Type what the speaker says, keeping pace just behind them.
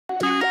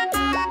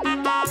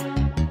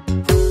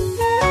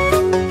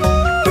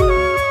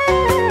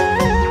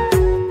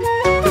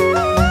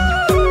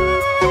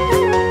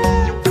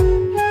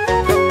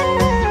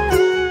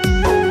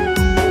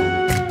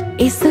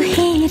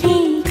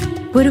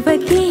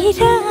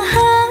पूर्वतिर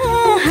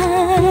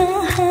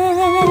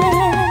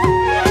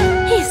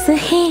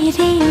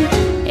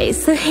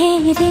यसो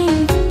हेरे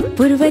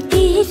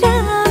पूर्वतिर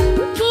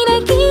किन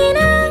किन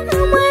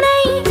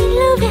मलाई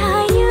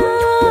लुभ्यायो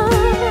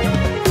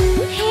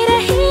हेर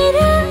हेर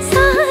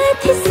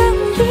साथी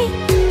सङ्गी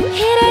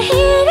हेर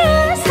हेर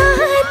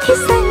साथी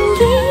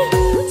सङ्गी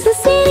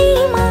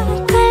सुसिरीमा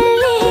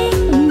कसले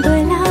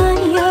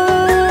बोलायो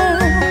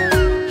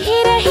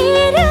हेर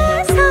हेर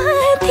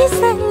साथी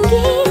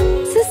सङ्गी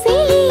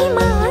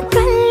सुसिरीमा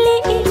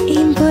कसले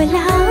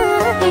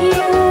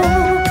बोलायो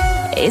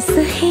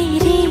यसो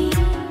हेरे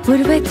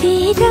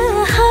पूर्वतिर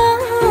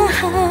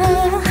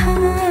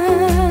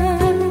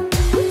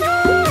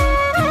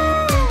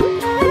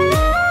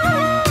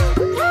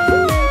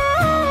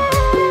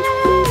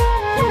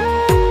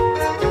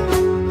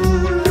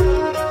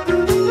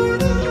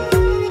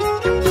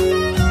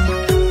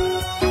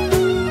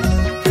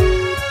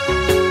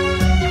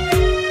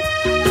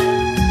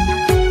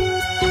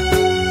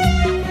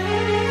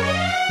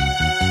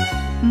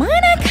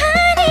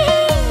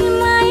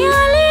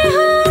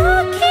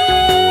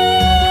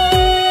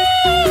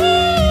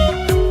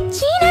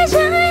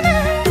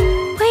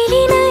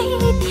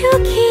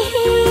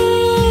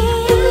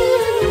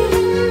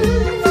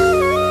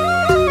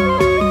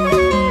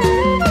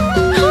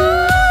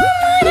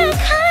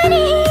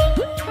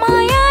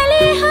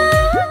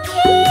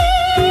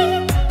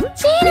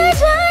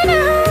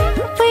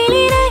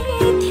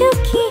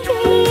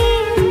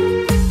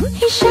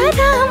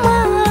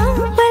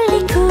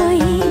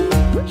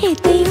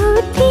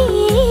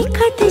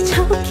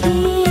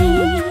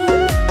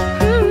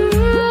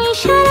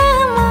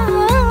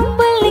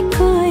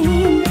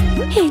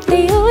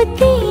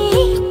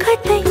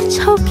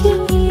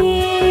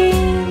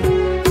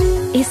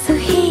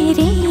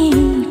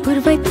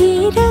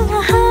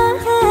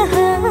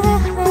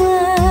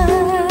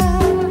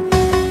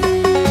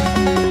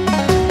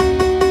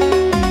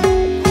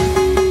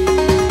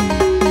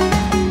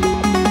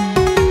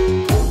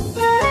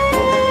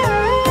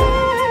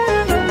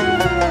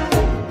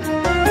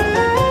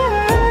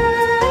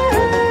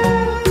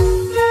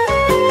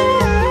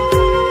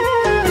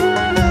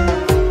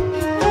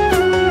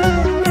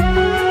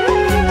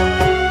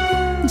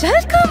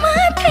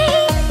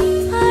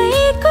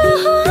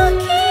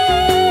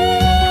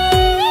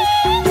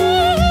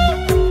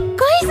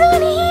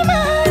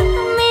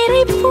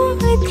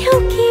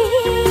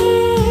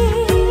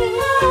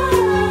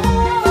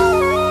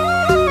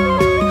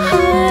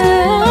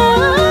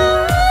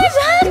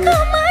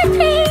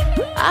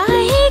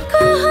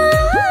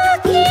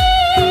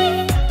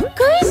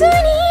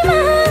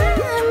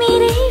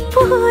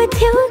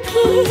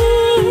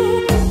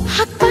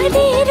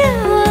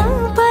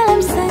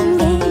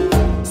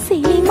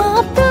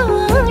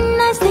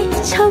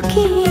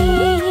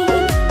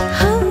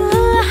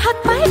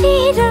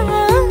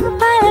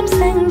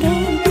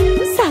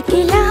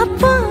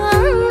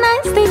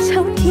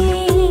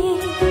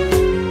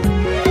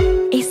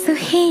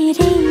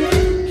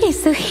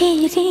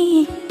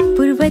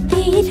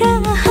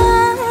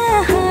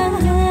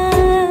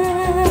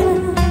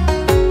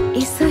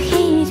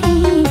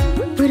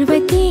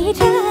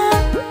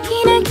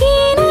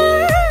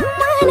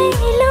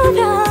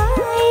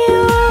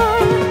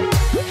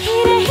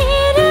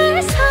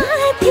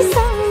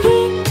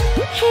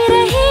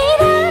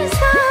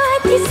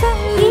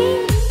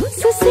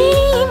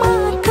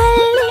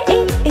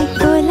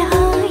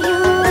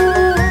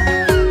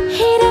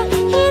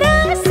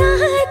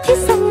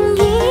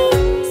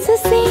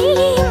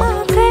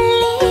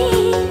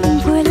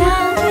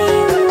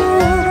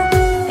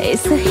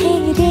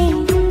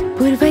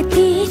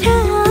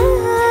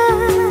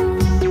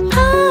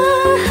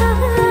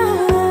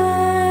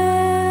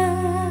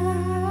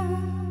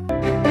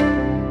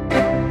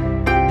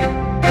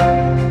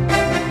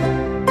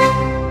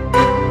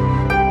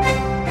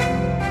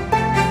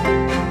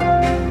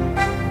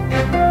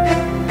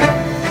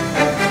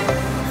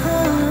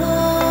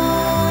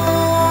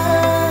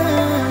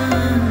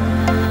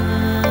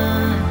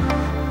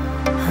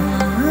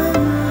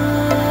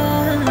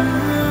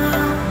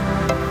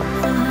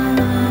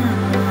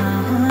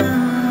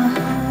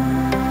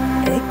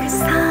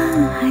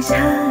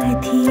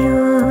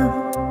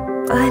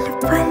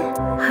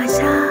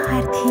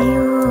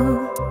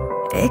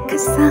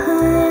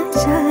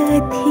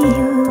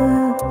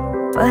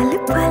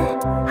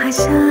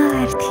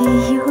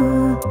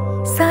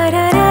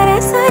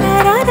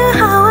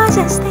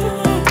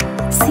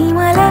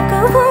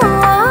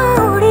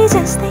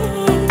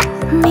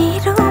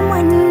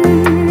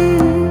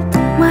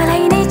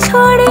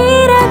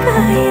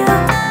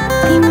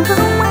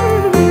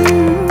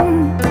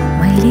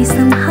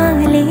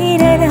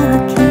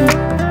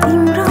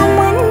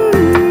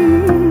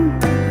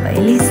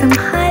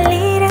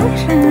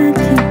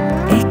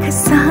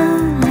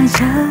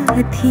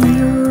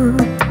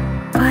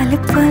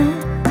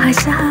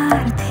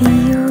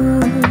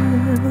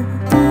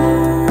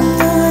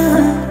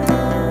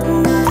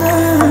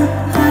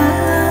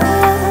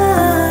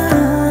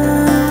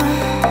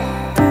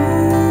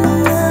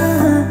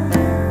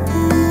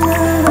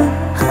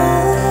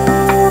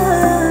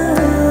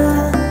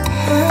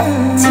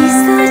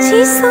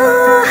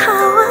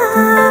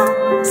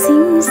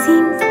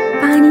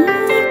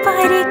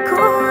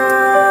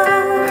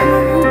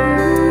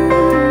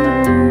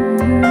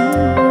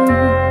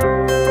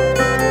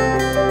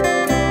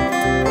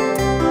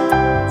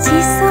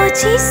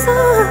चिसो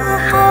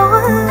हावा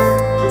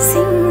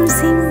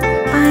सिमसिम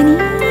पानी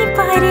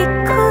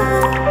परेको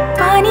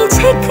पानी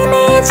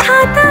छेक्ने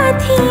छाता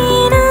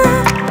थिएन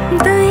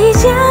दुई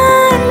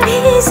ज्यान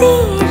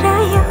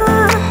भिजिरह्यो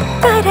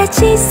तर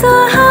चिसो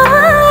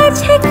हावा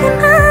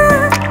छेक्न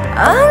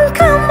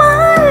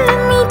अङ्कमाल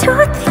मिठो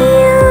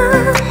थियो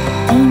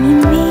तिमी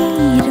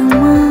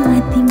मेरोमा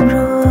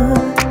तिम्रो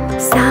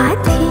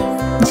साथी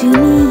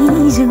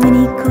जुनी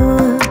जुनीको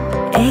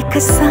एक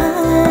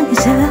साँझ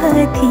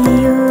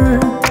थियो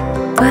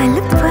पल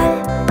पल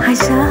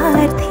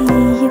हजार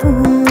थियो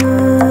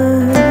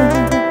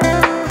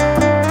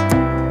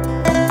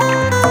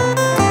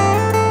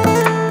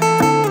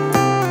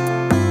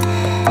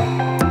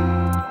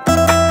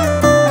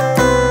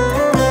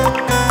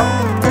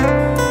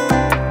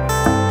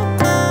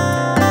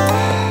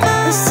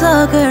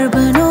सागर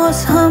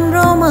बनोस्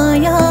हाम्रो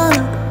माया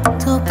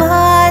थोपा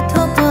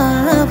थोपा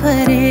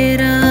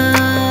भरेर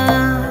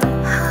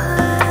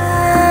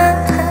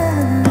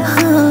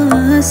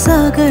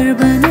सागर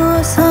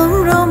बनोस्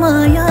हाम्रो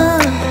माया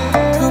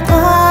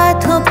थोपा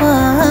थोपा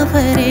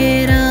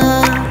भरेर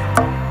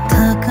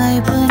थकाइ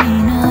पनि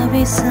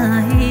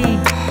नबिसाए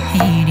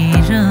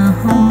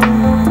हिँडिरहौँ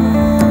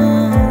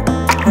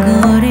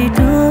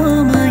गोरेटो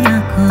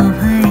मायाको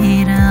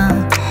भएर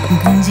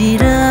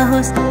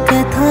गुन्जिरहोस्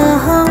कथा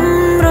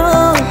हाम्रो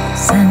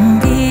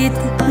सङ्गीत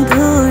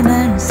धुन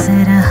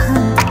सरह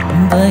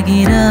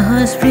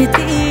बगिरहोस्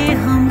प्रीति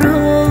हाम्रो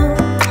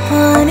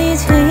पानी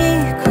झैँ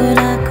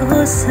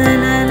खोलाको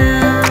सलला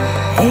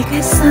एक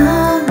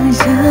साँझ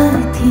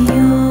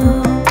थियो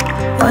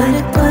पल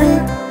पल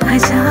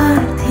हजार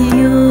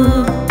थियो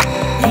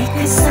एक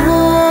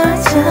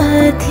साँझ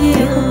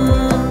थियो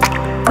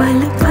पल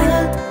पल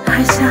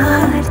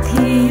हजार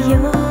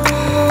थियो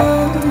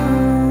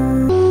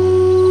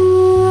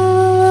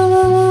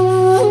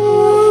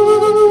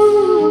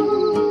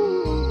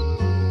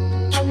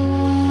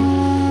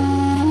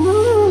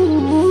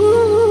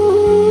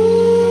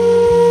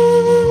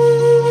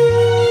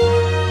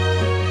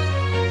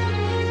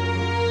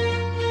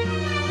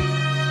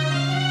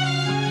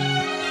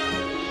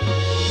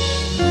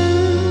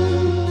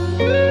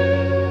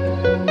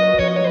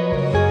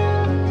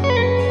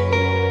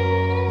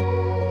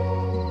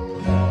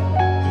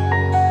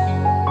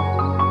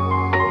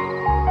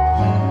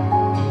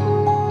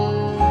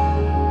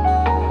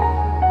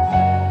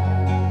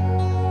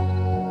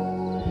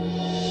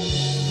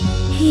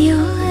यो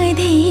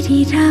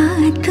अँधेरी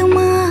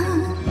रातमा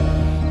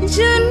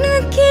जुन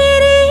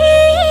केरे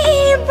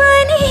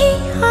बनी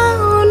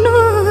आउनु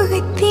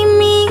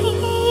तिमी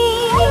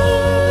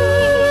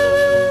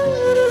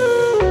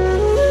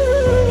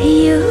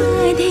यो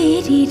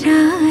अँधेरी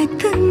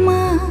रातमा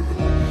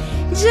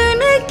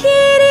जुन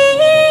केरे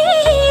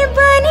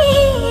बनी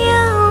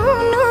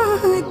आउनु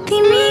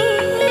तिमी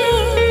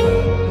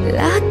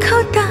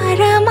लाखौँ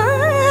तारा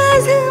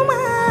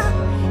माझमा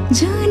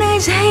जुन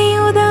झैँ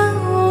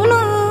उदाउनु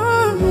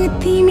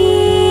तिमी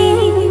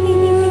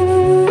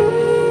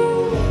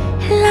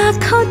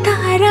लाखौँ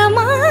तारा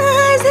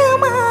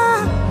माझमा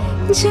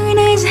जुन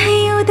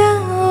झैँ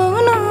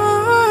उदाउनु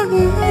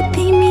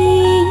तिमी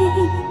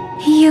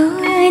यो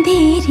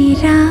अँधेरी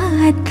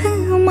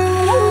रातमा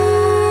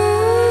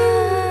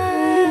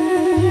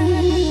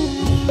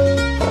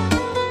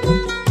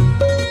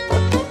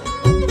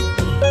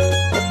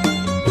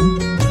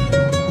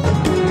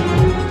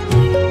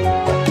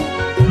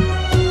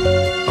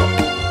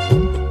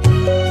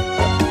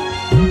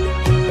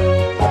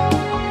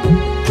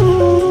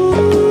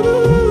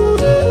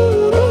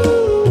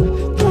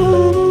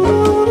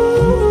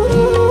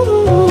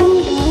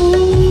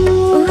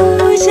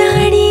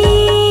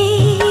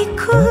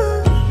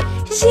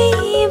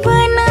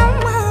जीवनमा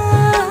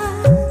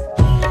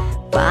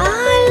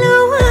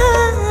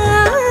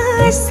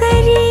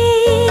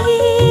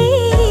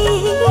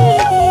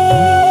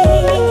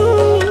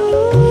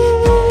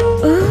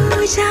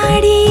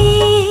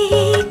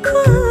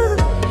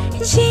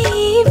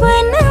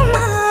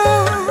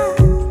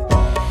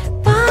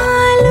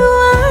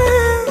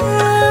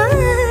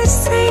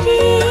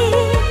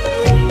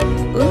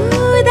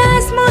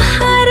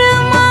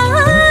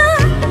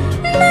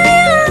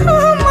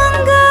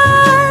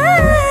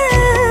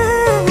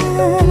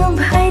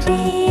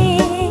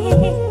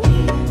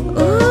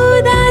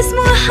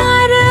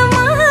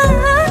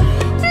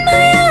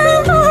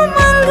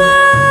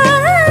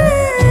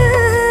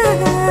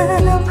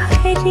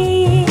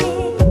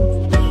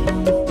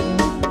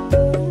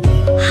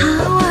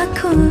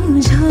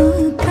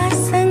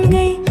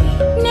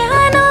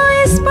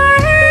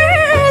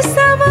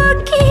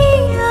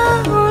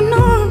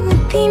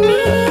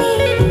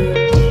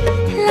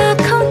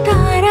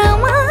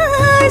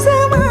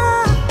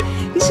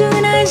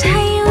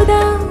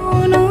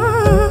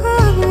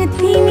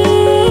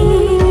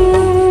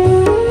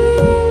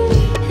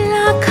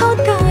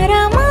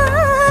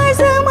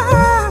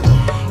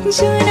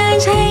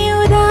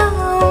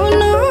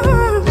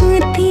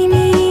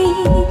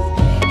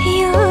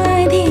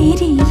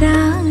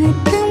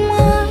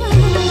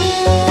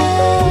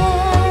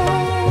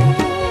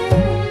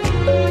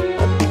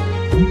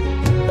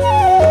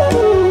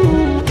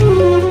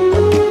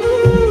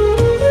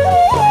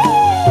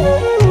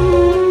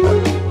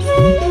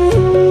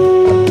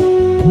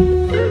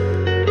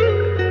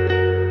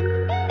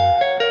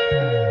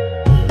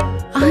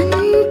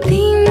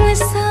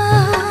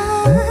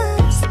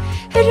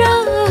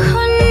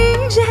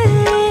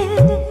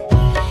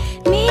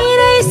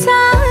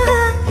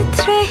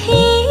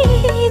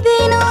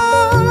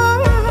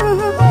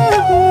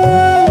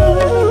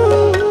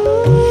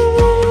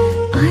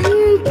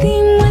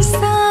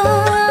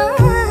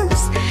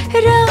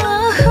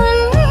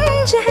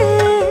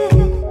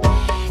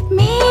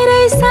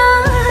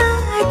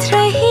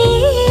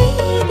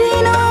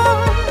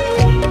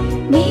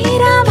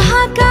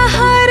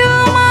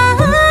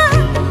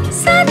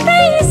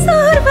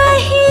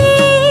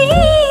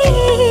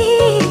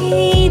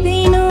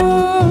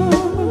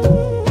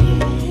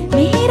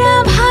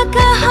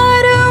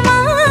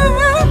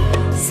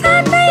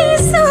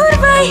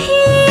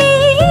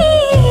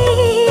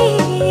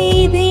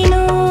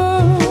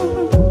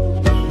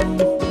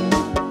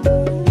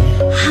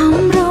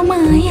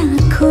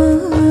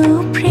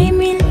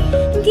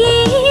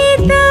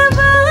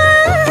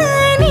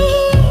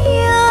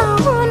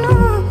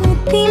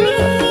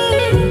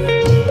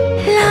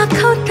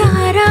लाखौं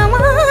तारा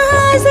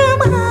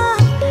माझमा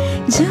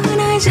जुन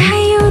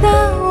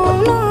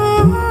झैउदाउनु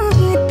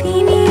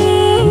तिमी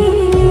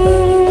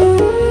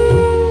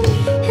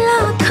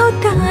लाखौं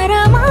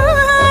तारा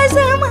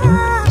माझमा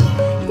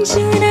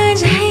जुन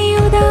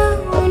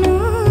झैउदाउनु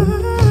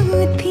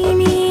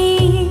तिमी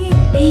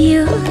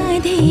यो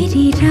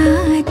अँधेरी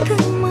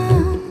रातमा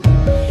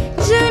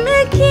जुन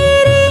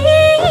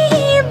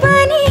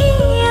बनी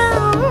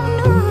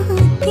आउनु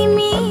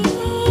तिमी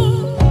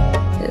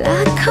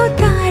लाखौं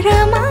तारा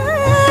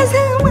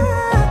माझमा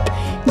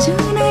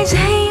जुन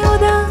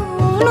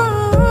झैउदाउनु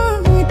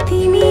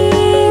तिमी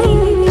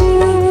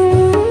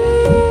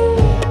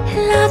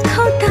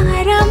लाखौं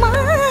तारा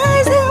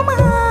माझमा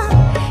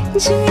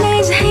जुन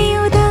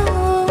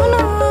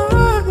झैउदाउनु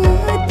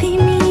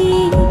तिमी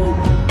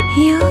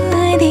यो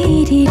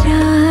अँधेरी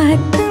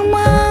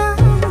रातमा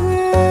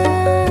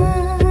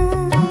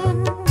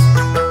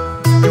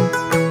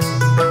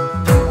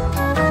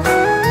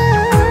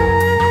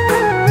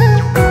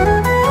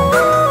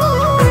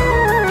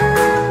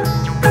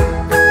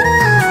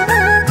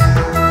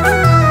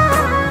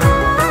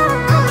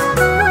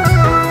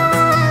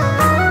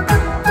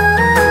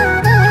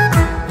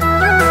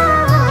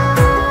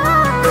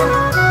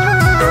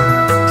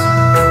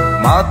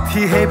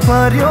माथि है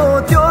पर्यो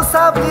त्यो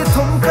साबले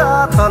थुम्का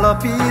तल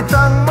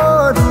पिताङ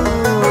मरु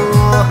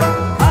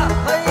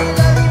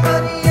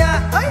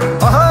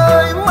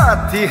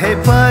माथि है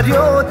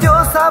पर्यो त्यो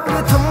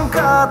साबले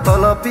थुम्का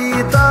तल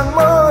पिताङ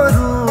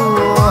मरु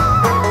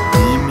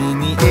तिमी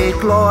नि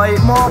एक्लै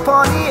म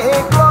पनि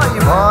एक्लै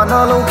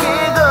भनलौ के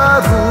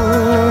गरौँ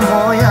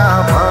मया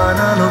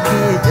भनलौ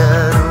के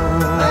गरौँ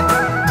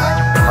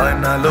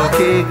भनलौ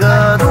के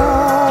गरौँ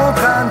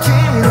कान्छी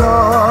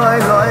लय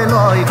लय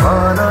लय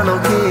भनलौ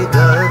के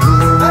गरौँ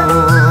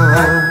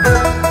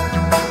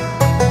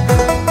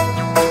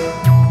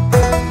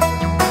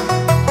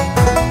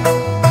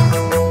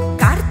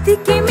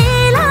कार्तिके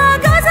मेला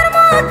गजर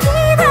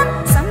मोतीदा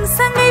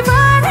सँगसँगै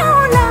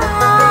भरौँला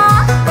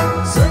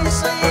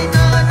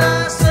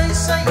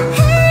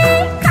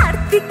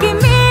कार्तिके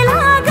मेला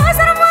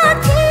गजर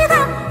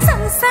मोतीदा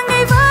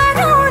सँगसँगै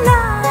भरौँला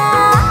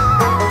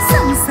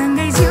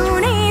सँगसँगै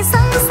जिउने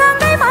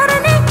सँगसँगै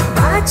मर्ने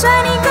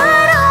बाचनी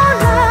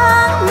गरौँला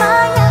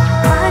माया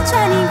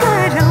बाचनी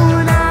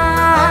गरौँला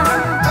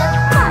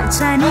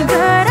बाचनी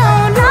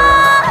गरौँला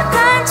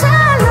कान्छा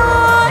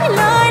लय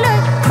लय लय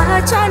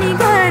बाचनी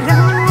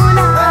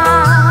गरौँला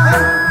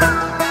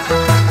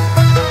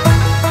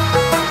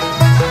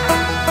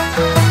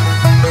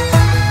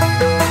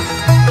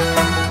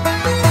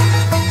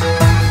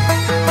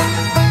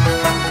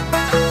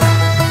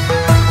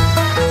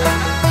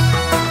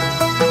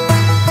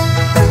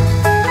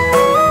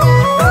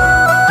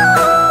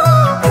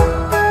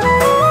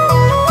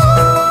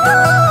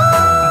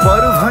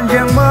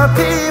बरुभन्ज्याङ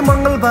माथि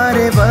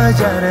मङ्गलबारे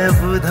बजार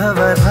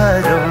बुधबार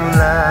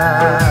भरौँला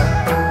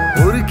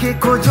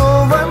उर्केको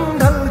जोवन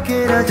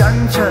ढल्केर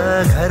जान्छ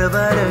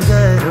घरबार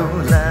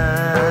गरौँला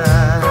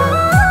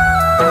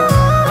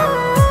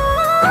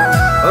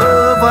ओ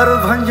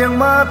बरुभन्ज्याङ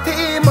माथि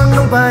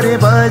मङ्गलबारे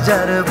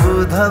बजार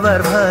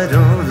बुधबार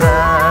भरौँला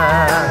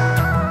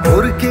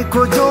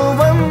उर्केको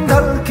जोवन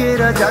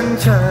ढल्केर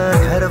जान्छ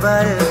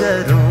घरबार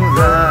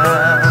गरौँला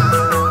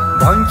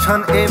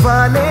भन्छन्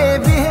एबाले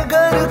बिहे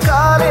गर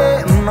काले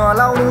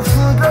नलाउनु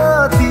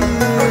फुदती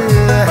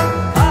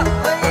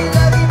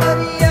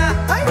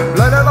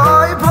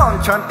लडलाई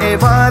भन्छन्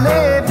एबाले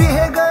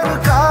बिहे गर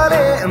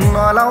काले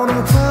नलाउनु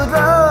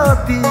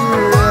फुदती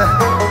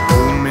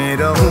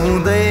उमेर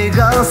हुँदै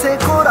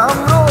गाँसेको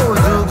राम्रो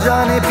जुग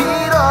जाने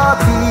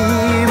पिराती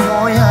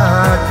मया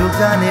जुग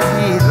जाने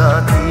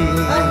पिराती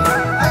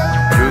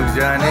जुग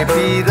जाने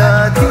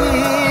पिराती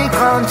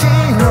कान्छी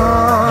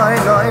लय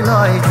लय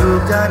लय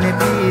जुग जाने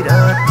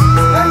पिराती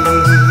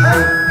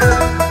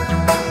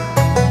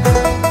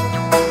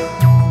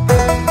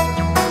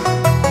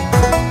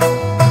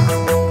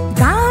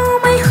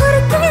गाउँमै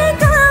हुर्के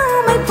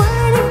गाउँमै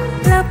पढे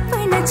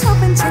लपन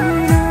छपन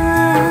छैन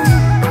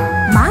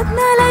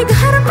माग्नलाई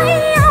घरमै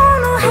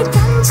आउनु है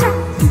कान्छा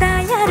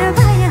दाया र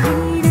भाया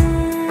होइन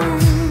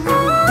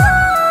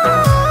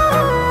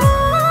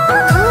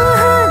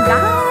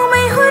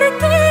गाउँमै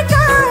हुर्के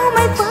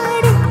गाउँमै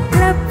पढे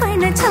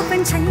लपन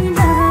छपन छैन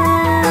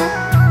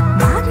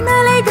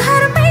माग्नलाई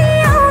घरमै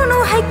आउनु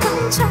है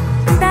कान्छा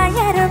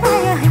दाया र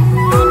भाया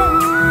होइन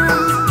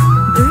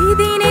दुई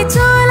दिने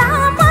चोला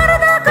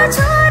मर्दको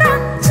छोरा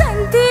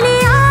जन्तीले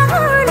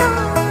आउनु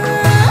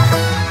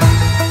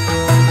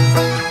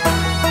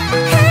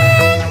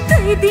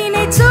दुई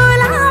दिने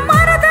चोला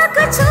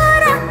मर्दको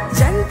छोरा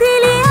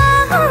जन्तीले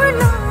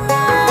आउनु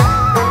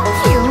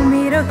यो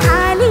मेरो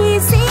खाली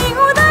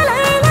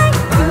सिउँदोलाई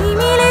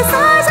तिमीले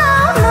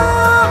सजाउनु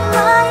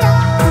माया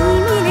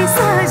तिमीले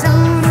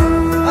सजाउनु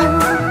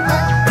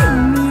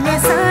तिमीले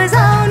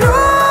सजाउनु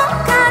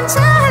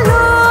कान्छा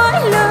लय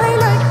लय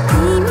लय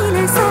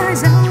तिमीले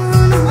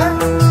सजाउनु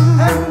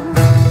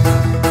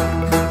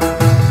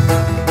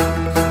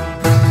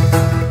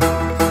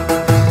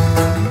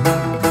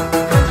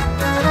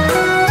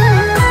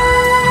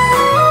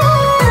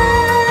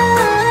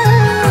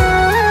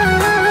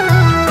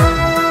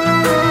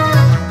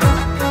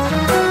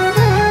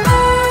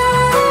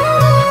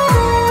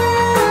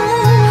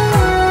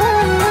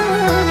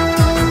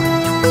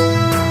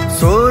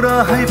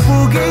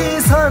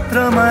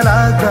सात्रमा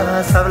लाग्दा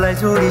सबलाई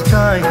जोडी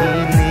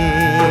चाहिने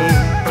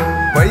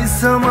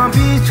पैसामा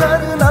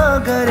विचार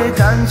नगरे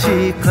कान्छी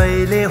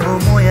कहिले हो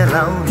मोया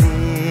लाउने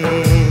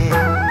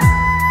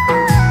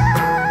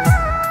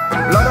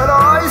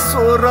लडाई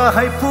सोर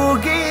है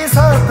पुगी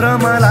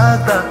सात्रमा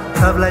लाग्दा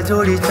सबलाई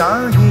जोडी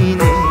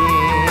चाहिने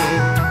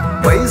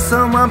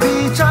पैसामा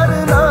विचार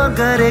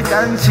नगरे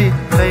कान्छी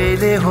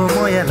कहिले हो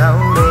मोया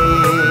लाउने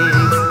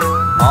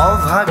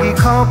अभागी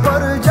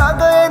खपर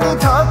जागे नि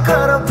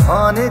ठक्कर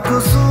भनेको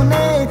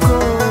सुनेको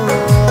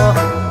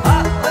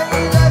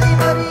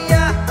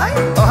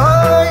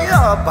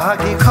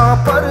अभागी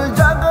खपर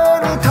जागे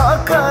नि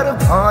ठक्कर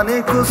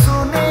भनेको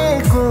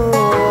सुनेको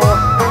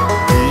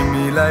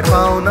तिमीलाई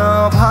पाउन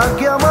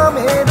भाग्यमा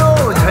मेरो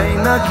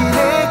छैन कि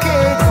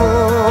लेखेको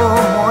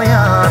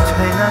मोया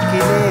छैन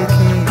कि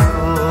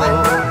लेखेको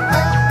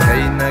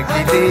छैन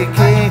कि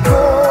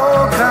लेखेको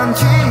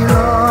कान्छी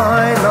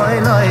लय लय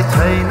लय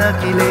छैन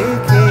कि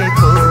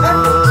लेखेको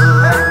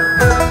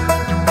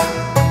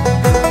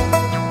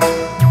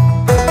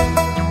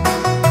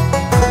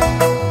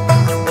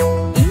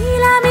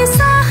इलामी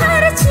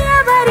सहर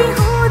चियाबारी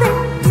हुँदै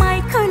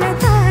माइखोला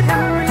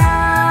तरौला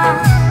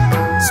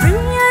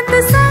श्रीयन्त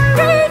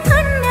सँगै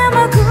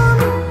कन्यामा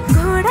घुमी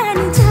घोडा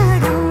नि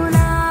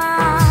चढौला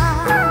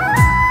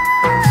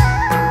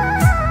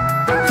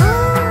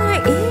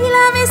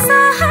इलामी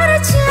सहर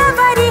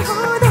चियाबारी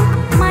हुँदै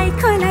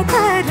माइखोला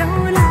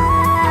तरौला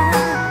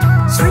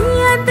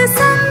श्रीयन्त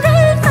सँगै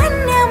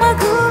कन्यामा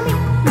घुमी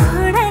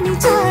घोडा नि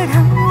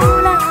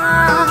चढौला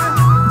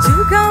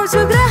जुगाउ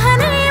जुग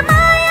रहने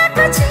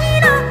मायाको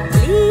छिन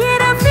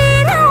लिएर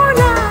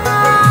फेरौला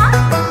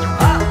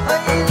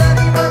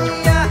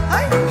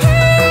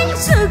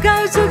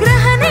जुगाउ जुग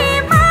रहने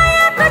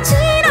मायाको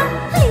छिन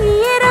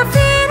लिएर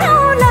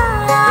फेरौला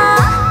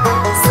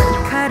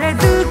सुख र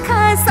दुःख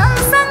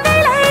सँगसँगै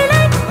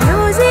लैलै यो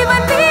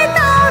जीवन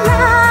बिताउला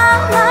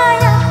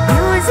माया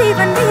यो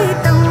जीवन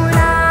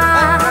बिताउला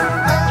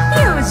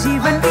यो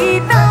जीवन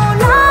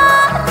बिताउला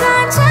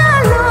कान्छा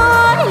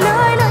लय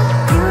लय लय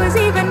यो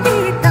जीवन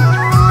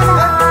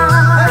बिताउला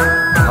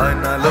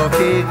भन लो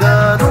के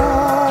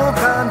गरौँ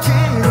कान्छी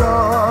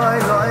लय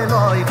लय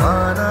लय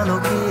भन लो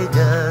के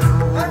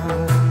गरौँ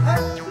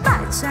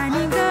बाचा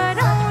नि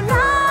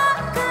गरौला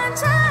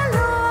कान्छा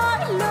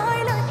लय लय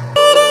लय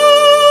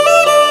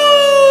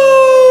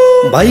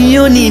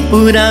भयो नि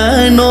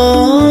पुरानो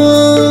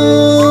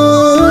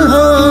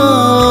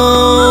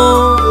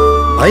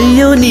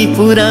भयो नि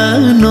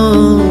पुरानो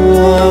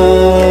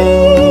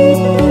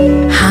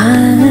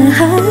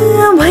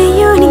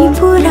भयो नि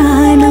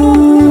पुरानो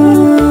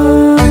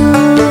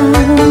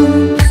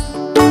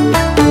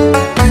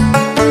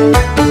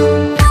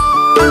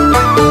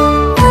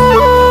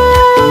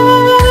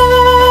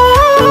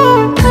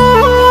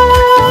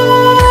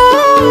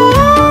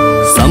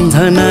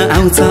सम्झना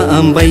आउँछ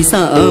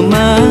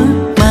बैसमा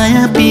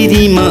माया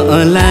पिरीमा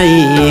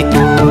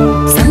लाएको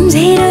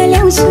सम्झेर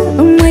ल्याउँछु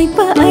मै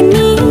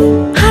पनि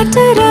हाट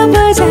र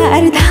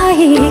बजार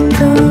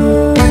धाएको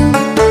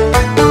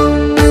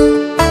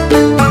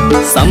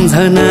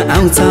सम्झना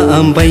आउँछ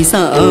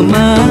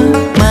बैसमा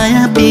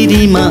माया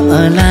पिरीमा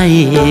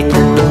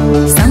लाएको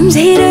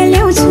सम्झेर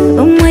ल्याउँछु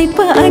मै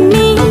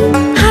पनि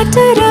हाट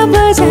र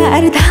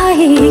बजार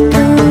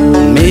धाएको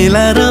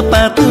मेला र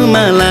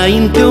पातमा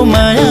लाइन्थ्यो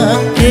माया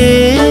के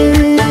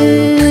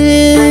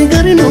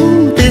गर्नु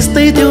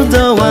त्यस्तै त्यो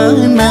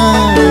जवाना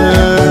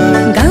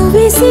गाउँ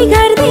बेसी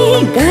गर्दै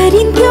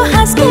गरिन्थ्यो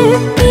हाँसखेल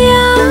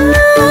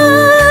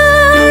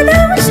याद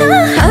आउँछ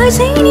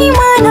अझै नि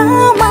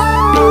मनमा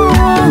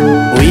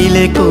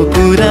उहिलेको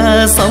कुरा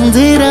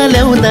सम्झेर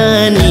ल्याउँदा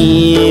नि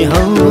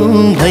हौ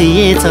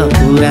भइएछ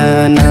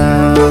पुराना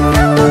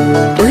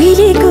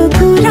उहिलेको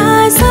कुरा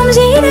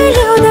सम्झेर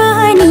ल्याउँदा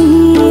नि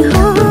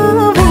हो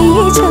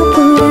भइएछ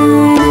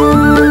पुरानो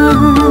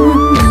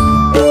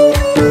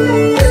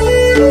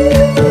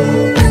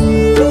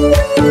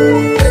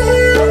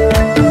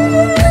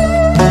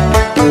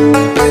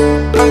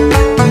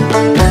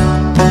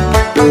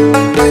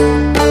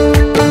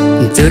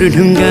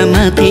जोरढुङ्गा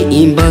माथि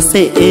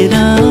बसेर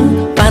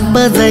पात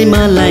बजाइ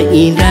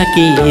मलाई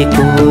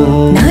डाकेको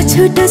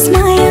नछुटोस्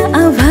माया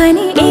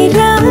भनेर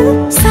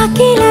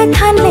साकेला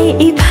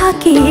थान्दै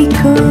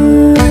भाकेको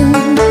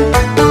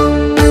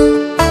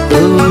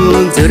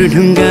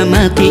जोरढुङ्गा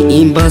माथि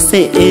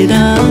बसेर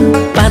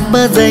पात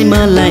बजाइ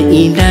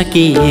मलाई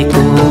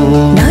डाकेको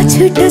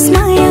नछुटोस्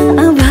माया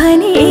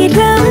भनेर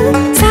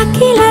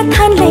साकेला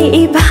थान्दै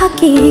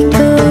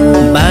भाकेको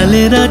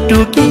बालेर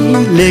टोकी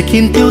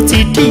लेखिन्थ्यो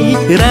चिठी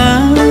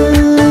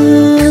रातभरि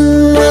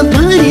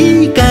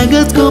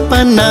कागजको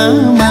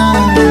पन्नामा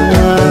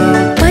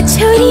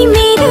पछौरी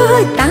मेरो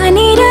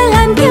तानेर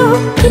लान्थ्यो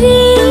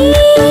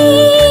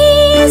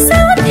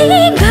साथै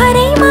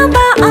घरैमा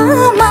बा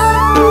आमा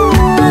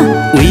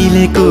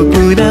उहिलेको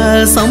कुरा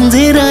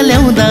सम्झेर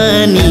ल्याउँदा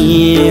नि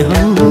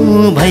हौ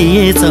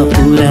भइएछ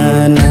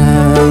पुराना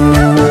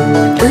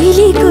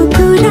उहिलेको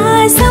कुरा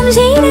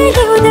सम्झेर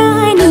ल्याउँदा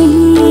नि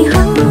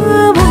हो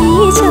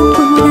भइएछ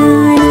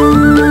पुरानो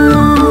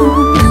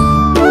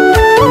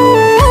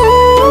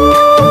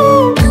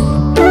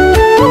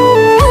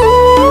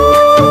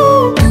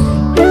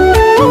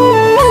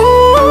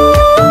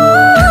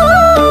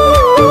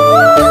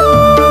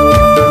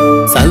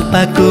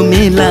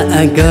मेला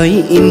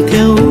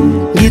गइन्थ्यो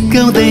गीत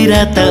गाउँदै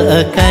रात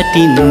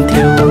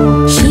काटिन्थ्यो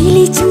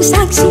शिलिचुङ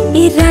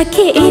साक्षी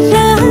राखेर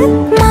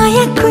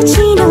मायाको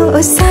चिनो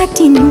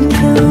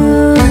साटिन्थ्यो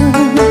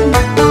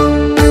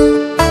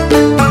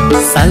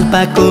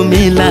सालपाको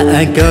मेला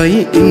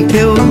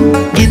गइन्थ्यो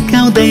गीत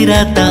गाउँदै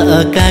रात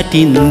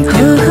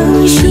काटिन्थ्यो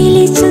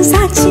शिलिचुङ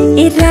साक्षी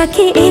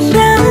राखेर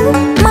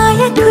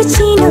मायाको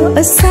चिनो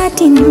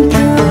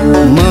साटिन्थ्यो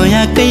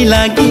मायाकै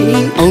लागि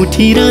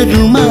औठी र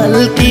रुमाल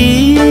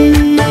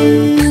किनिन्थ्यो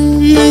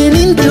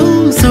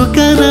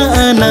सोकर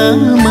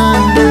आनामा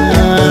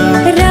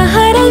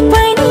रहरै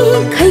पनि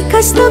खै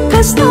कस्तो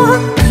कस्तो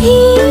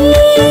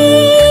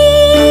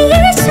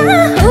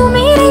हो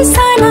मेरै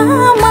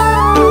सनामा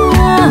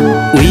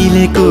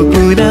उहिलेको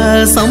कुरा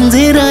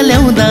सम्झेर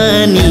ल्याउँदा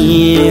नि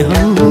हो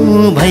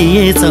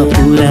भइएछ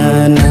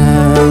पुराना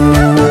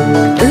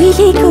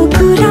उहिलेको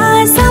कुरा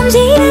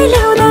सम्झेर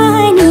ल्याउँदा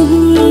नि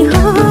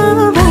हो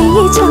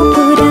भइएछ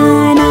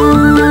पुराना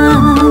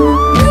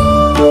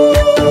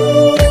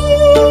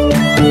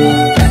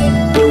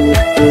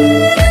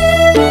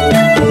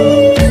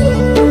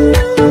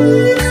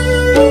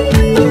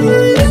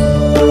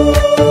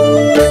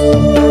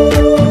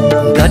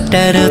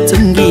गट्टा र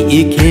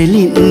चुङ्गी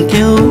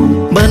खेलिन्थ्यो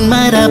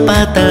वनमा र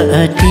पात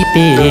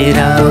टिपेर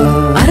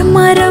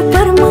अरमा र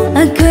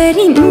परमा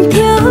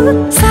गरिन्थ्यो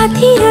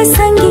साथी र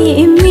सँगै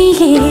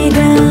मिलेर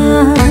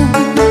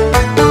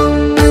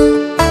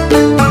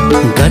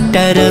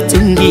गट्टा र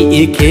चुङ्गी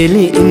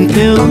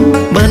खेलिन्थ्यो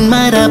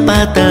वनमा र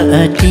पात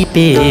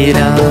टिपेर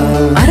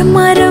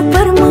अरमा र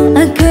परमा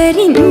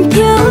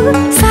गरिन्थ्यो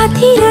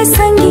साथी र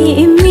सँगै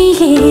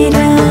मिलेर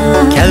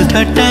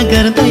ख्यालठट्टा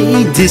गर्दै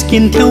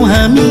जिस्किन्थ्यौँ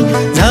हामी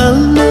झल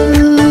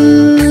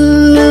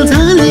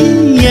झलै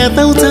याद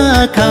आउँछ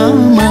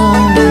आँखामा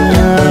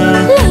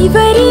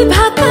लैबरी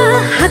भाका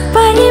हात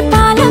पारे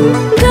पालम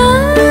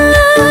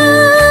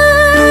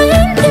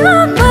गाइन्थ्यो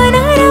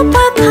बनाएर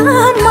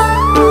पाखामा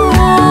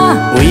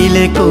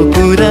उहिलेको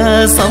कुरा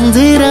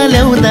सम्झेर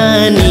ल्याउँदा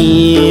नि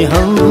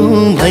हौ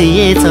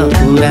भइएछ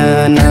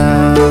पुराना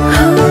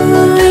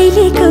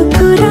उहिलेको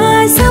कुरा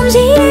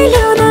सम्झेर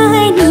ल्याउँदा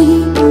नि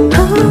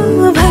हो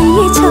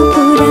भइएछ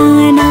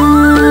पुराना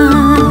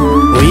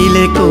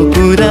उहिलेको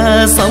कुरा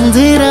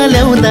सम्झेर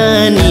ल्याउँदा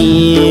नि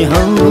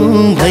हौ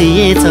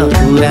भइएछ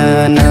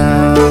पुराना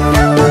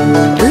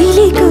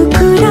उहिलेको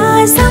कुरा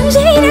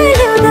सम्झेर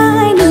ल्याउँदा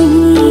नि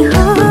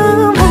हो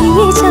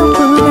भइएछ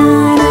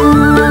पुराना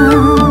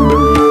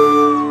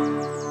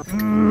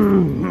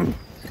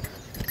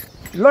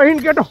ल हिँड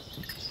केटो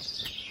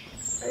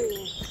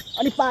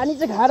अनि पानी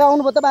चाहिँ खाएर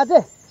आउनुभयो त बाजे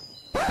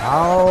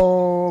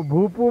हाउ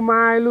भुपु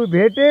माइलु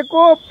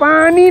भेटेको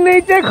पानी नै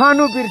चाहिँ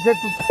खानु बिर्से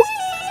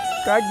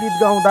का गीत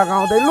गाउँदा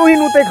गाउँदै लु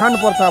हिँड उतै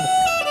खानुपर्छ अब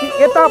कि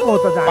यता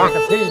पहुँच जाने त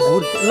फेरि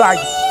भुर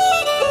लाग्यो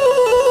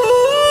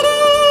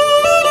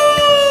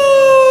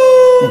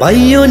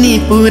भयो नि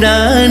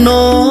पुरानो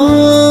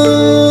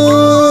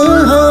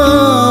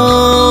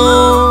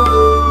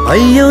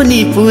भयो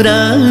नि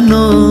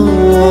पुरानो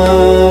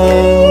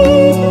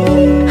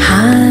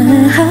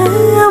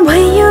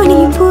भयो नि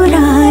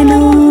पुरानो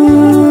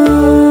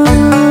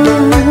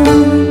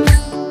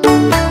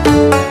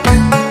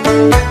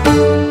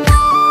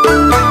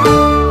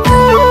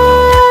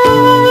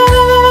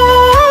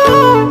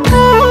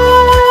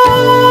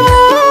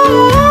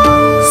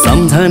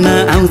सम्झना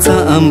आउँछ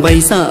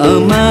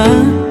बैसमा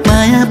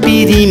माया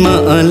पिरीमा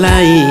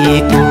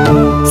लाएको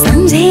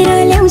सम्झेर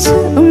ल्याउँछु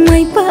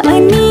मै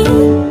पनि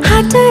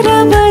हाट र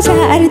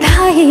बजार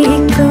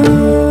धाएको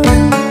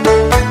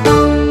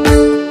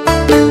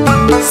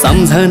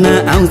सम्झना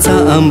आउँछ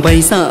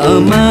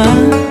बैसमा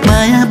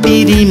माया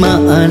पिरीमा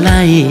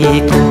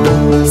लाएको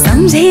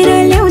सम्झेर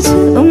ल्याउँछु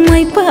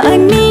मै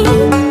पनि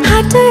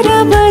हाट र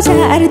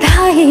बजार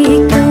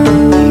धाएको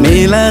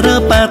मेला र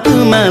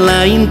पातमा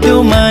लाइन्थ्यो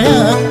माया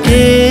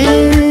के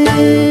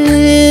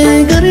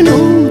गर्नु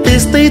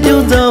त्यस्तै थियो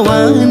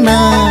जवाना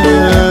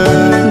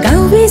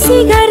गाउँ बेसी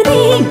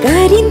गर्दै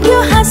गरिन्थ्यो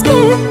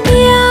हाँसखेल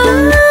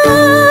याद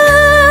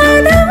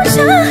आउँछ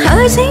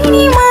अझै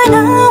नि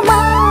मनमा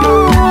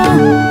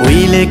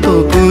उहिलेको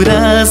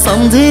कुरा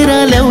सम्झेर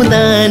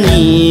ल्याउँदा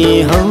नि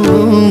हौ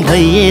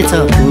भइएछ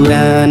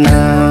पुराना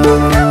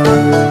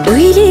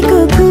उहिलेको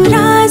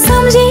कुरा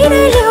सम्झेर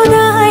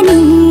ल्याउँदा नि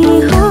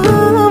हो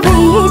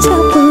भइएछ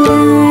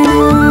पुराना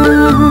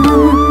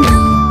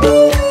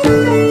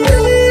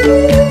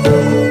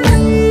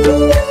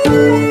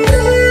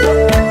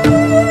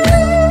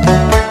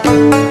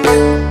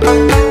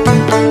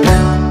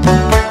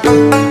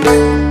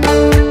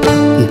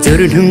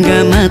जोरढुङ्गा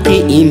माथि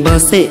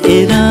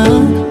बसेर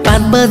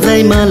पात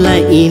बजाइ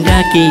मलाई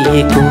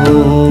डाकेको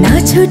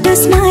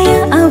नछुटोस् माया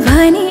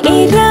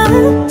भनेर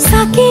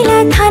साकेला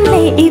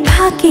थान्दै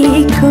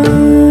भाकेको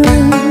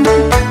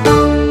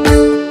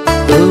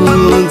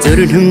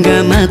जोरढुङ्गा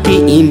माथि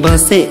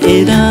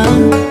बसेर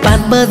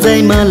पात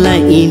बजाइ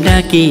मलाई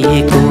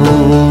डाकेको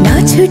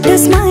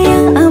नछुटोस् माया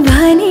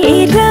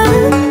भनेर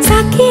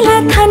साकेला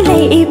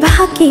थान्दै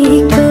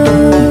भाकेको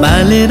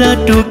बालेर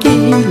टोकी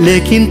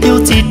लेखिन्थ्यो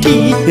चिठी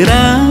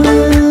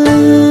रातभरि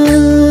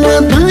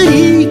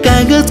भरी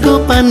कागजको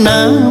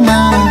पन्नामा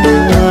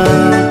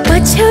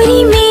पछौरी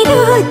मेरो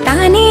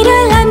तानेर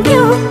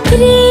लान्थ्यो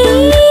रे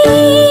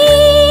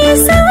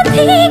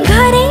साथै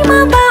घरैमा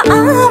बा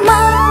आमा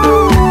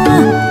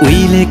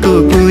उहिलेको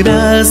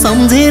कुरा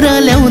सम्झेर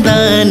ल्याउँदा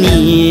नि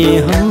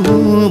हौ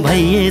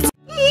भइए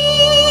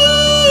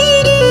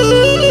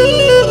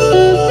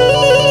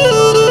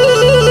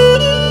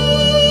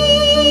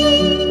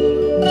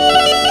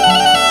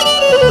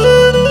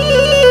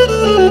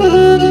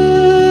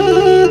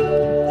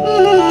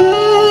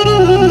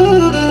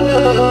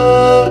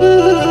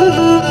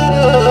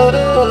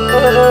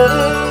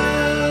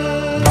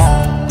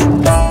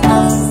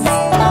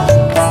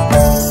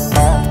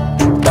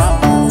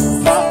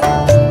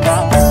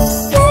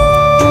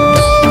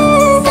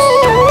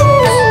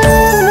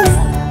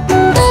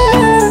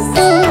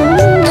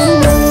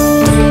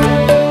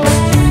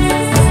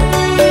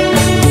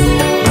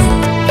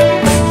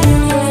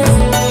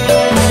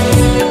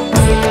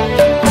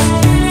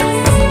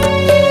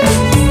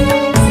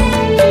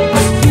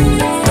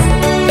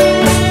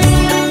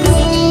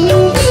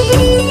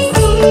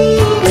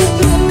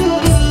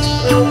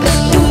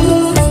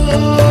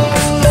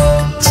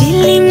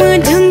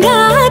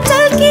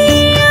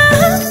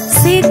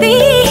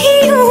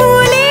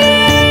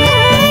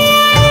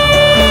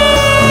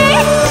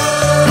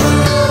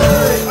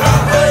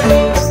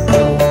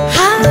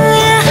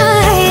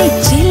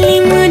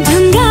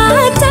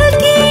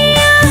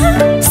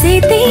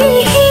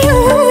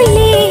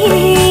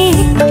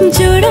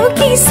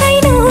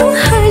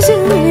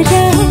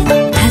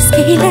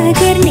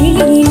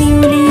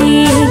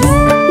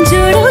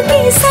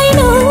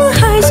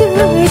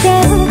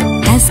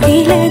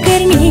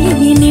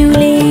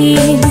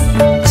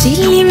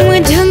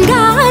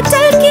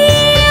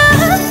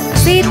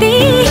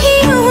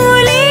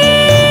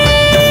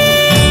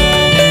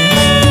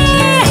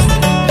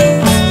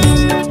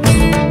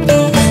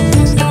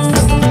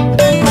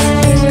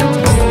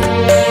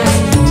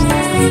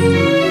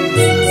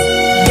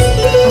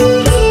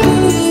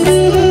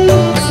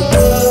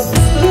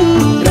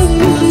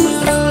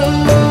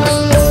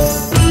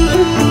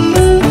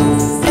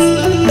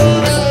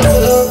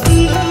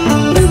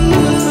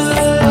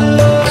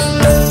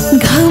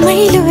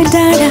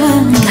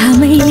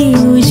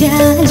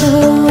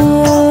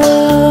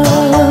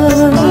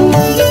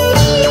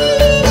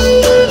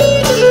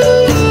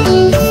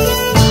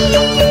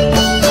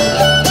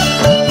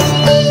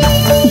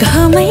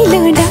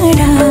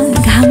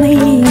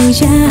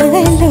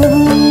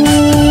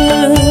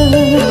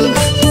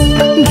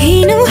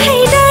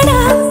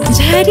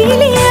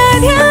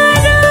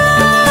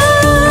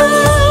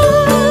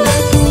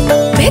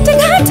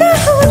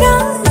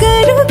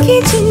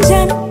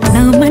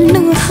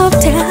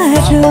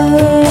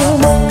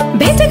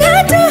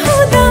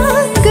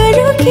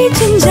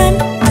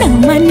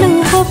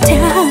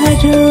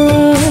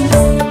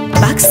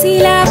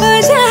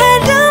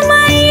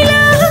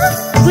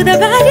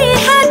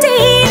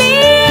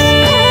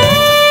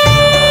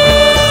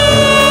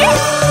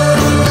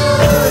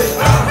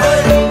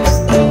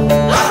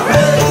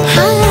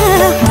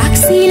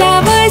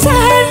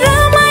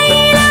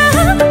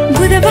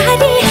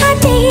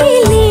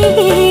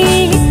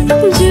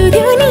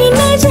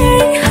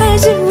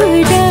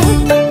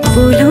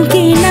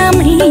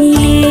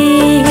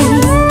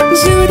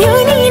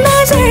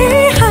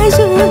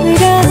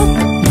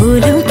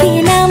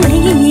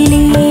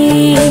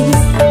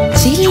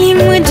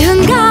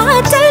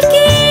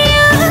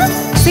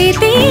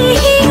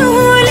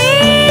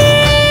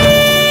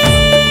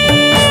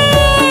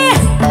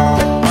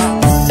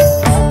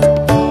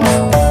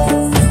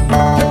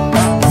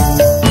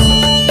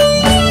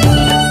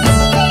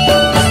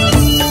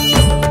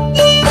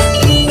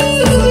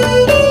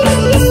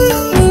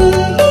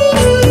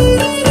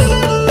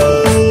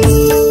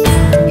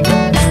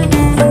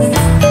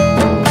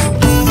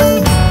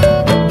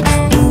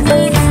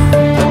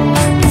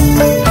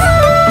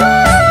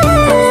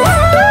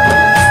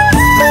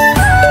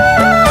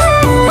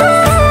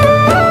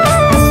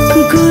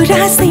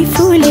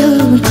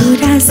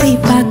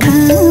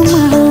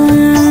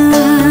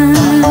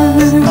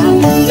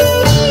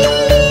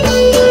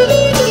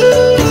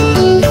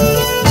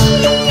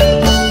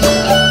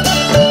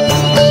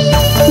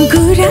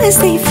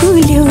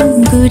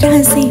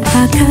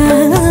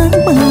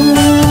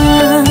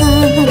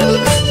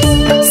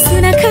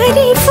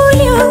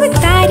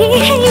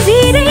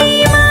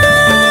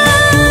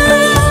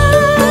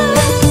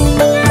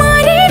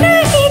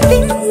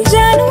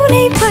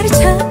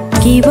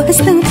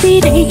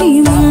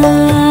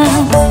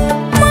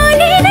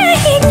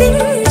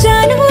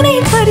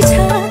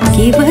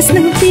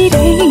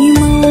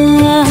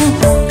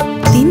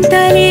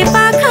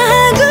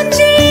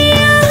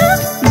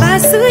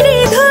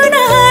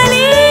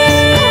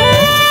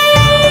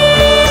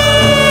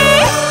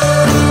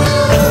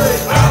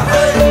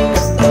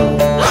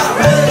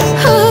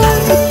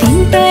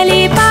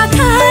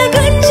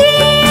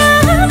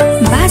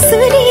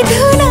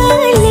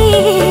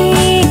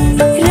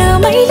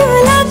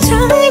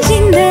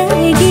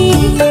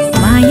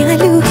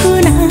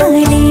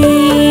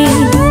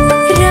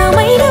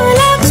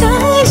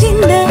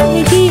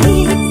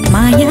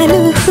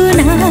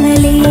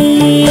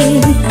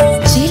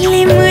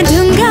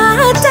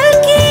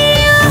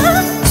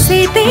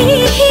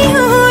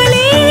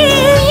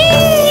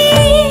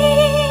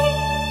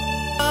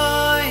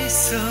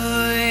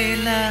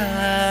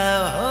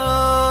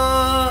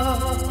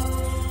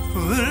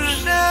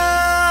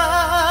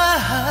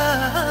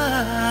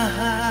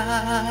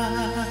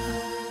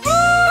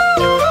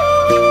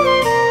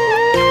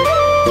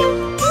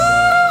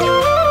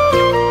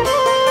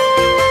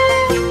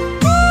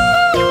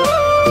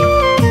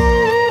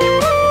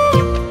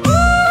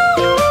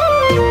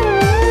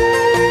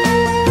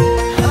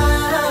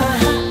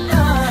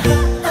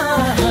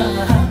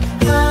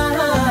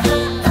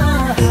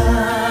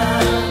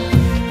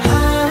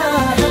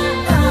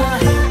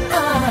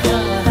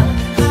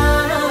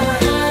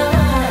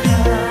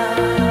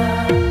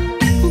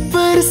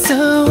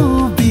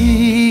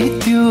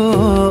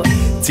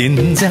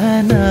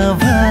चिन्जान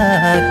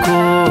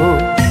भएको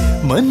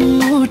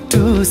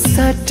मनमुटु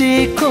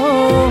साटेको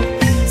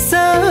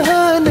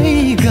सानै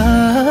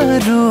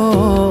गाह्रो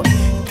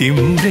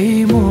तिम्रै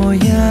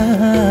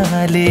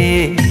मोयाले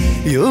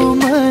यो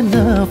मन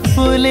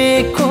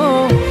फुलेको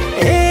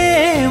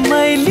ए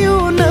मैल्यु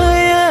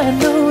नयाँ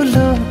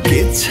नौलो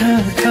के छ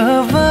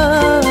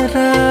खबर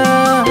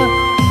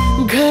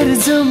घर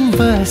जाऊँ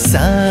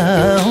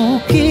बसाऊँ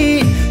कि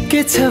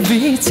के छ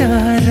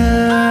विचार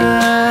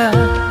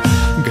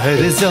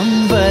घर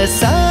जाऊँ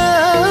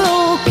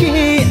बसाऊँ कि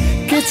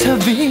के छ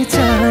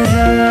विचार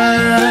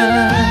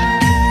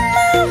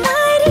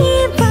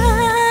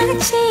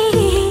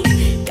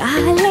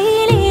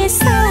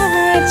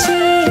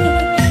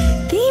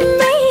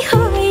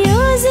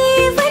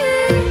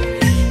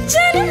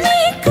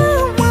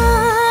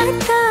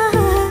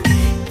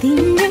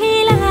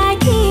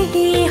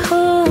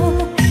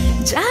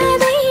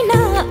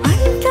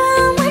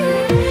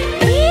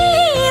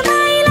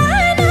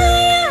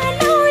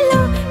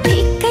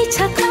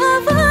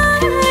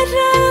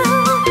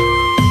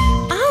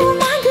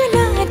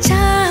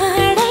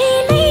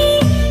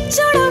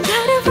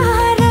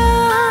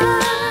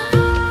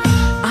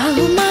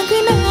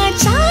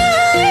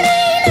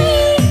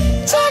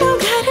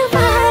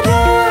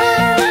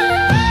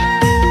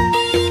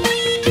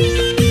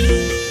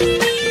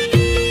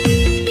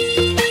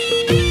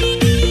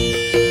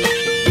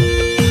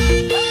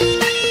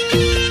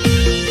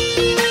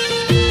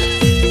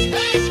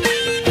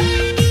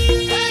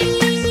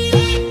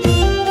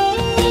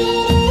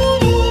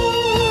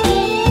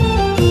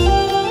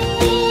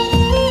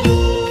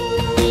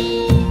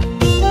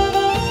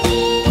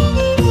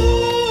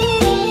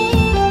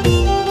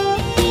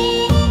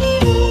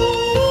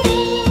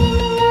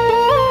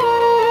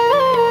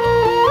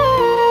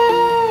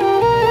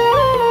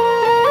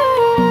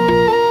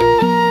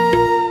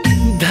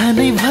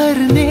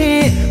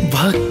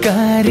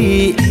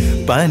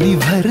पानी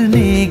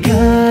भर्ने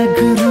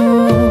गाग्रो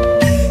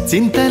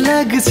चिन्ता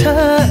लाग्छ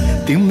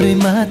तिम्रै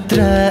मात्र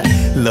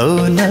लौ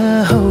न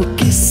हौ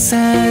कि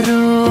सारो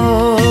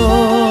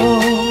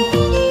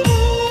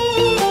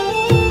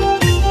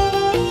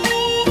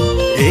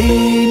ए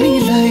नि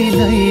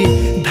लै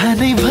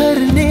धानै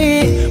भर्ने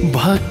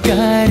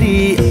भकारी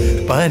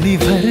पानी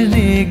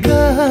भर्ने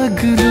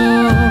गाग्रो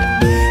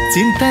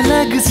चिन्ता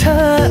लाग्छ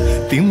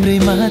तिम्रै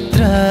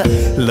मात्र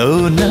लौ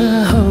न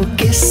हौ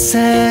कि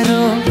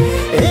सारो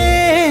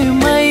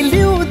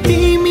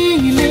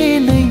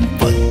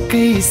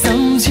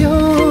सम्झ्यौ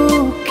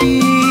कि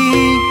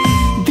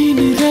दिन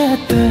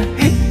रात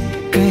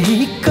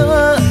कहीँको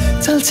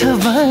चल्छ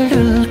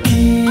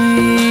बाडुल्की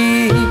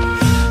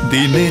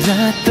दिन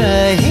रात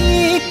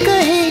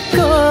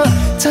कहीँको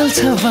चल्छ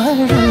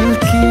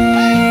बाडुल्की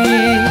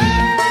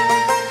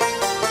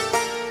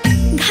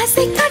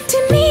घाँसे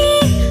काट्ने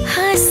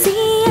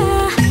हाँसिया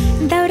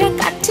दाउरा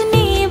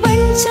काट्ने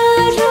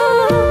बन्चरो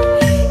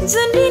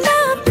जुन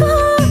बिनाको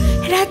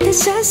रात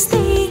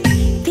जस्तै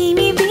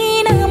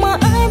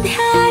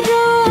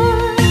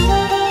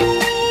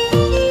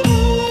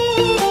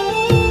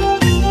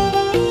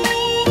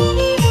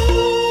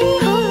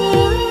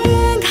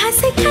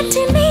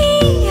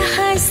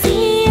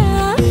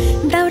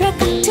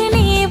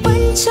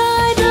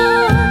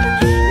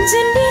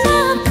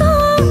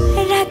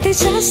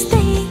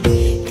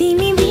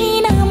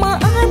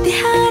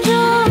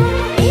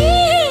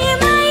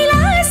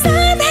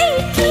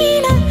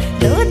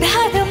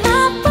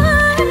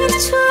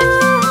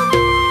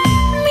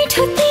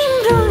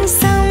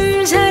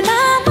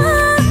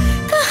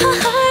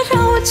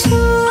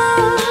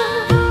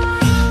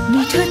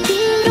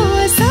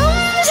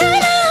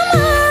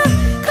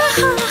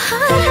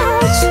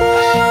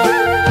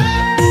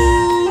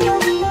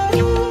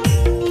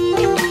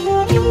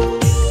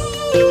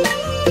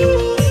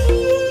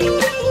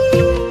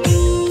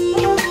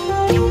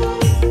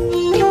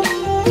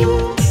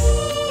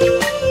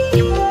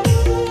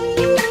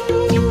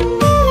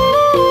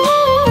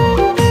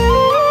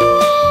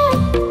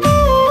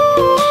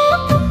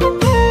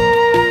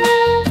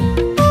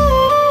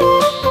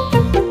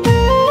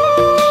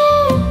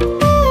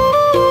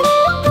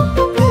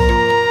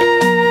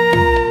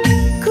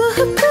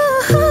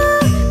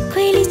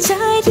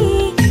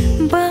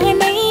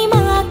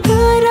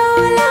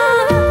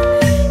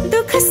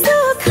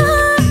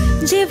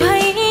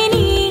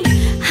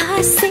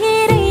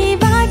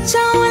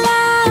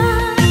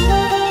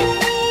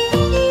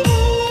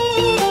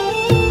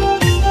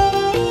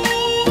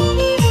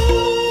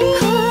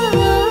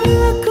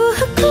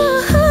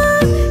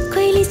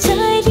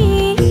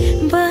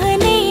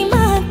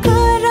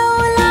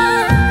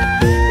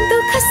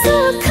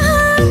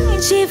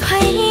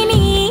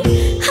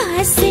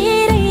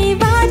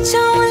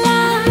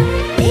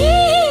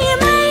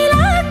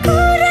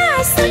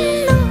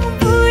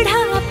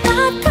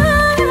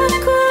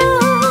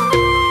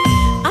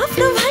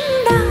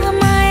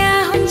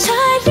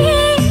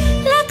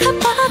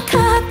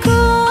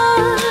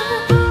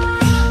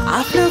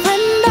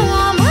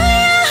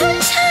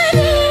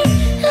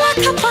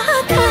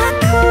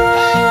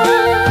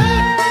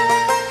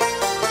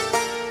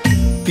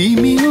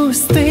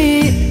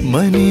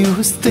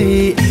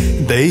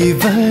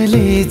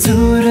दैवले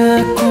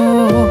जोराको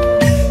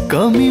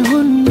कमी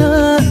हुन्न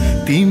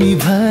तिमी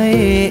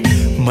भए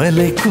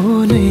मलाई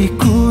कुनै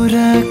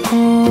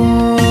कुराको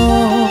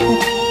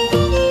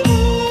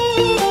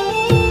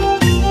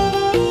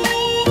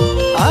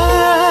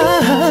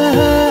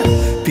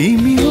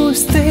तिमी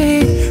उस्तै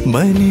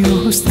मनी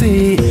उस्तै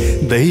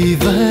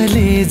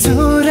दैवले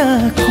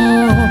जोराको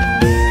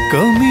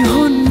कमी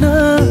हुन्न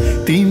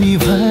तिमी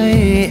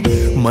भए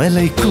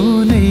मलाई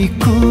कुनै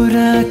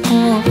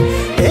कुराको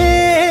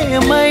ए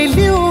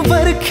मैल्यौ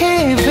बर्खे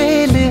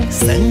बेले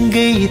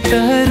सँगै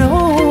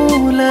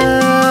तरौला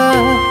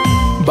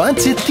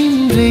बाँचे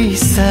तिम्रै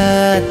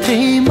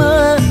साथैमा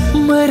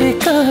मरे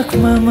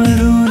काखमा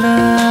मरुला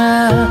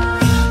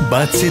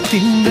बाँचे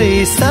तिम्रै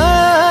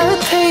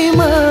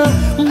साथैमा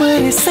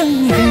मरे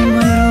सँगै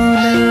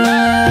मरुला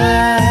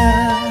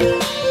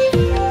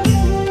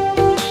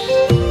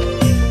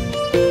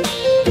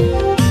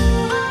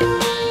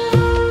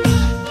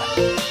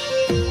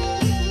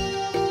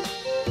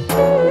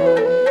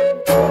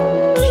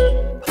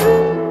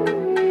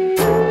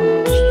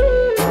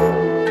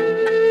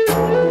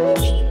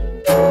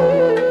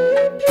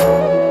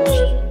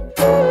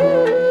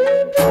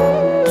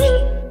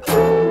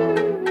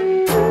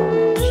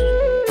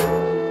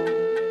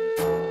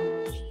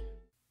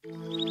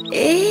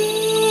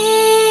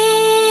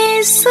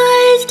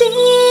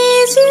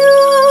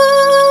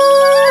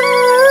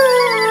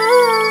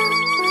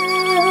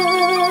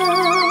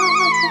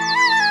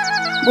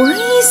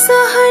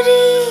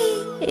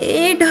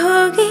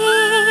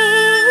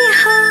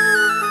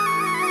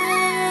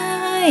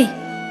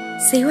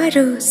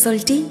सेवारो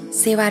सोल्टी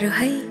सेवारो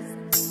है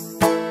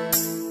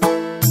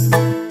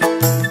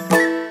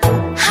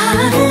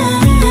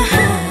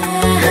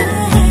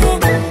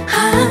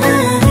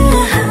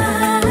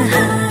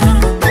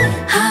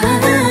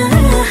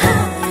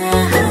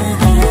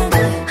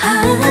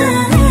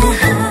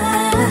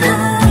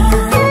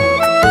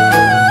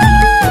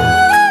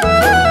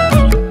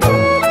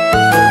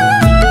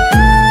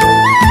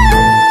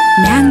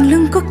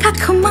म्याङलुङको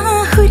काखमा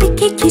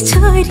हुर्केकी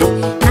छोरी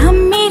नाम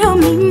मेरो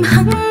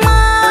मिमहङमा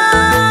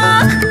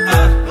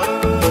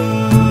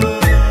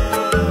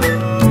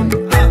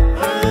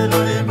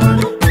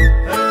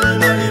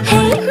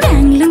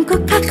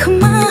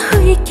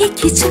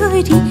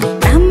छोरी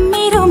नाम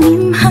मेरो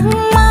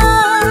मिमहङमा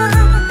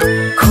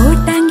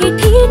खोटाङ्गे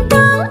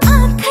ठिटो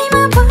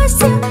आँखैमा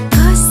बस्यो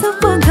कसो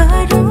पो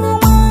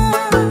गरौँमा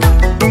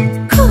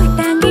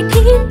खोटाङ्गे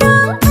ठिटो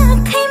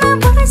आँखैमा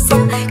बस्यो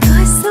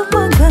कसो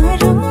पो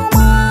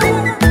गरौँमा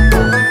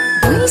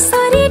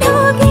भुइँसरी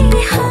ढोगे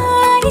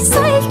हाय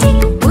सोल्टी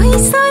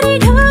भुइँसरी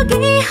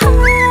ढोगे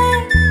हाय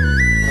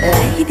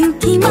लगाइदेऊ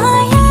कि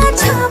माया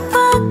छप